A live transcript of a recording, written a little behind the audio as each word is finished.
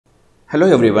Hello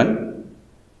everyone,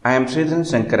 I am Sridharan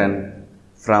Shankaran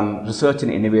from Research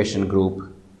and Innovation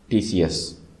Group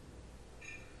TCS.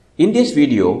 In this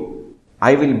video,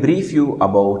 I will brief you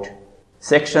about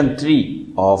section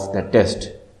 3 of the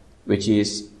test, which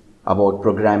is about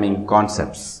programming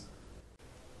concepts.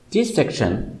 This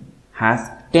section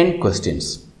has 10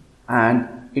 questions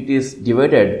and it is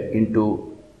divided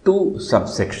into 2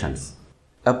 subsections.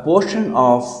 A portion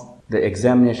of the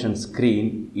examination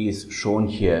screen is shown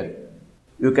here.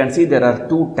 You can see there are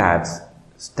 2 tabs,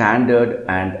 Standard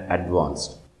and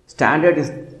Advanced. Standard is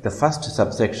the first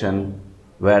subsection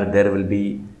where there will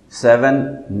be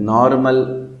 7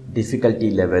 normal difficulty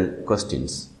level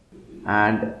questions,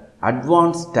 and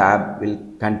Advanced tab will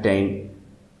contain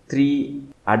 3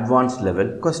 advanced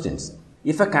level questions.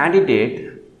 If a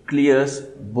candidate clears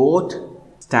both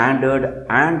Standard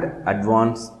and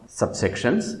Advanced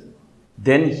subsections,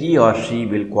 then he or she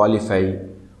will qualify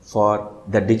for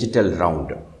the digital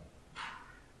round.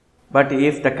 But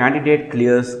if the candidate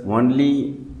clears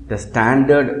only the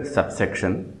standard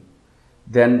subsection,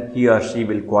 then he or she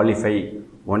will qualify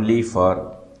only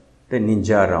for the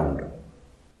Ninja round.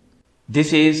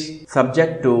 This is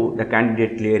subject to the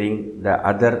candidate clearing the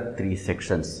other 3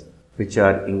 sections, which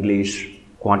are English,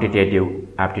 quantitative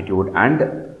aptitude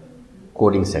and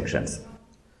coding sections.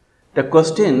 The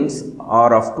questions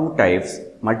are of 2 types,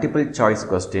 multiple choice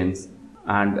questions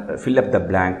and fill up the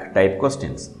blank type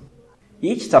questions.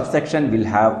 Each subsection will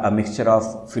have a mixture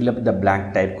of fill up the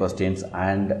blank type questions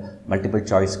and multiple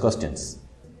choice questions.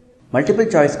 Multiple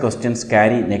choice questions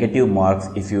carry negative marks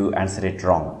if you answer it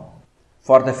wrong.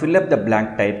 For the fill up the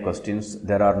blank type questions,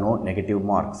 there are no negative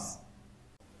marks.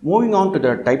 Moving on to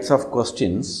the types of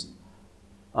questions,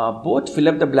 both fill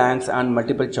up the blanks and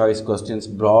multiple choice questions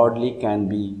broadly can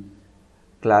be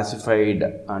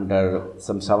classified under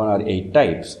some 7 or 8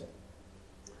 types.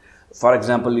 For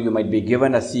example, you might be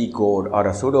given a C code or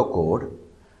a pseudocode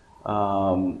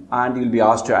and you will be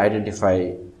asked to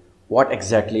identify what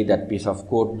exactly that piece of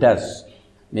code does.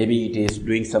 Maybe it is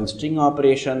doing some string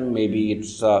operation, maybe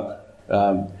it's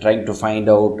trying to find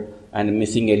out a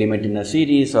missing element in a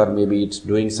series, or maybe it's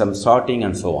doing some sorting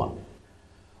and so on.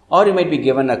 Or you might be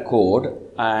given a code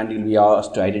and you will be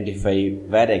asked to identify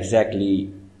where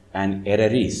exactly an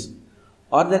error is.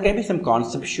 Or there can be some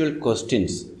conceptual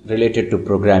questions related to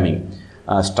programming,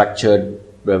 structured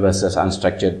versus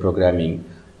unstructured programming,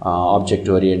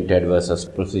 object-oriented versus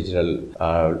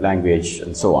procedural language,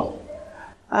 and so on.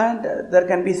 And there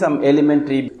can be some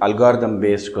elementary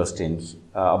algorithm-based questions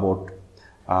about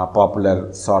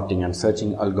popular sorting and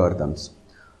searching algorithms.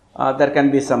 There can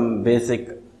be some basic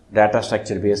data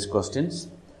structure-based questions,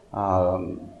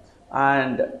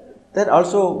 and there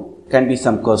also can be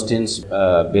some questions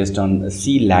based on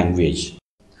C language.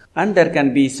 And there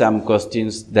can be some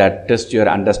questions that test your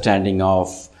understanding of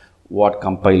what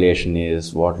compilation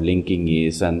is, what linking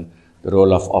is, and the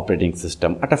role of operating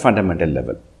system at a fundamental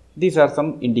level. These are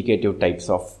some indicative types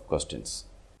of questions.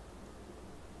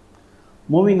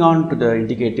 Moving on to the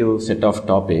indicative set of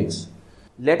topics,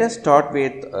 let us start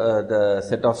with the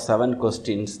set of 7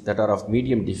 questions that are of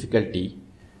medium difficulty,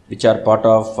 which are part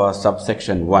of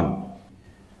subsection 1.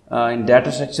 In data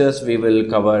structures, we will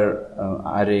cover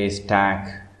array,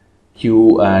 stack,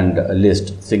 queue and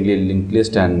list, singly linked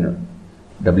list and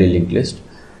doubly linked list.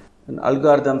 In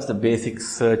algorithms, the basic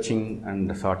searching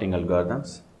and sorting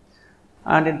algorithms.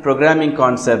 And in programming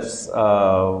concepts,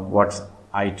 what's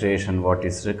iteration, what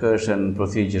is recursion,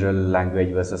 procedural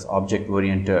language versus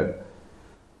object-oriented.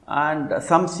 And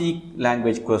some C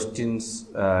language questions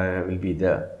will be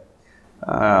there,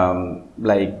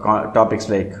 like topics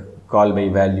like call by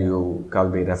value, call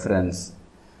by reference,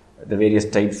 the various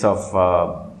types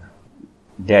of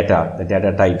data, the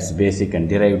data types, basic and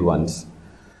derived ones,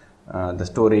 the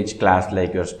storage class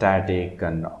like your static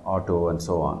and auto and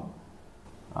so on.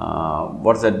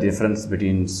 What's the difference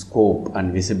between scope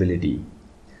and visibility?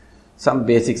 Some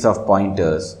basics of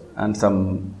pointers and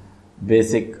some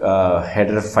basic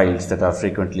header files that are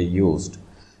frequently used.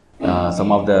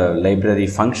 Some of the library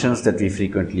functions that we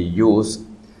frequently use,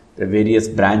 the various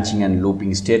branching and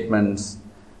looping statements,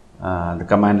 the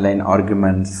command line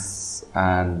arguments,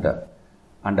 and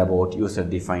about user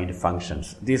defined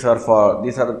functions. These are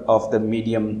of the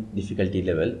medium difficulty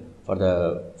level for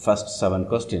the first 7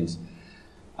 questions.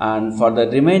 And for the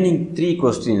remaining 3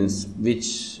 questions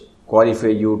which qualify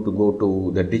you to go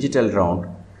to the digital round,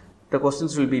 the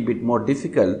questions will be a bit more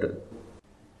difficult.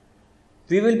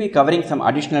 We will be covering some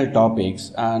additional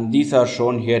topics, and these are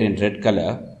shown here in red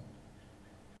color.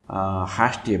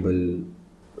 Hash table,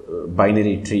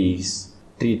 binary trees,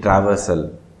 tree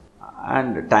traversal,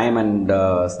 and time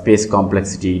and space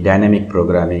complexity, dynamic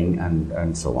programming,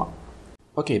 and so on.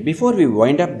 Okay, before we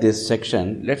wind up this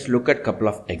section, let's look at a couple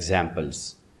of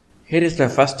examples. Here is the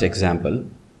first example.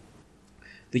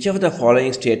 Which of the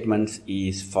following statements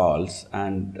is false,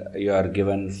 and you are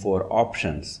given 4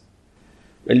 options.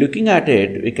 Well, looking at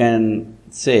it, we can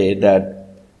say that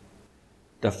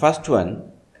the first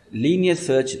one, linear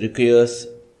search requires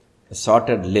a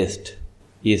sorted list,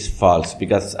 is false,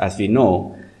 because as we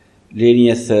know,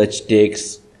 linear search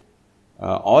takes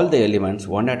all the elements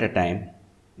one at a time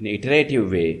in an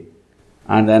iterative way,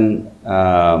 and then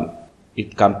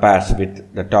it compares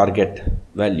with the target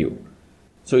value.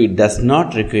 So it does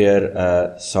not require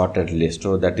a sorted list.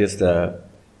 So that is the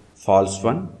false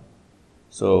one.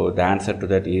 So the answer to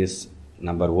that is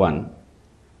number 1.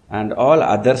 And all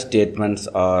other statements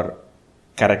are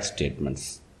correct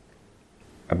statements.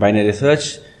 A binary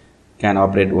search can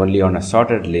operate only on a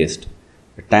sorted list.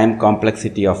 The time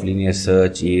complexity of linear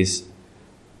search is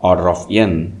order of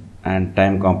n, and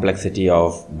time complexity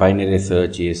of binary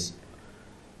search is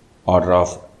order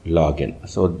of log n.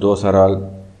 So those are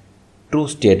all true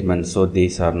statements, so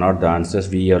these are not the answers.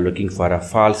 We are looking for a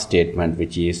false statement,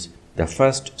 which is the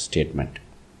first statement.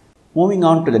 Moving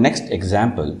on to the next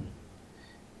example.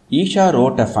 Isha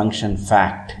wrote a function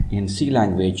fact in C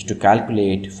language to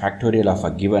calculate factorial of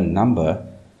a given number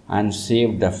and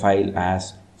saved the file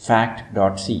as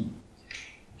fact.c.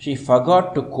 She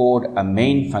forgot to code a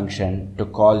main function to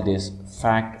call this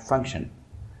fact function.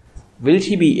 Will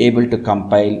she be able to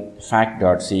compile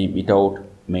fact.c without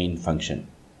main function?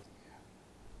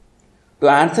 To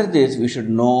answer this, we should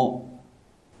know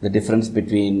the difference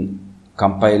between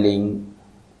compiling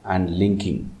and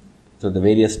linking. So the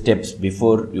various steps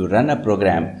before you run a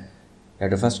program, you have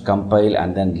to first compile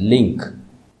and then link,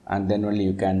 and then only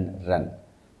you can run.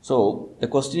 So the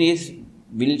question is,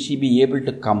 will she be able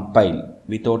to compile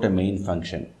without a main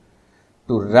function?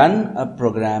 To run a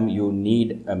program, you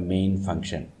need a main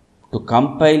function. To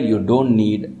compile, you don't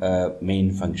need a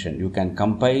main function. You can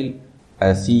compile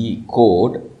a C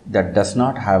code that does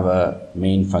not have a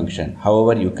main function.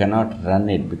 However, you cannot run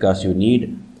it because you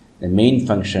need the main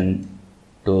function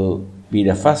to be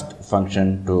the first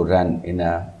function to run in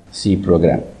a C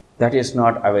program. That is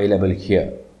not available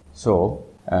here. So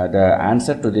the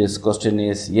answer to this question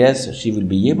is yes, she will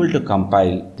be able to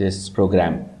compile this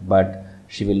program, but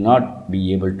she will not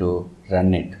be able to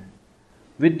run it.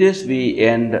 With this, we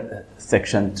end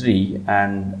section 3,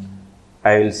 and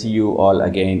I will see you all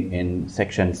again in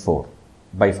section 4.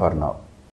 Bye for now.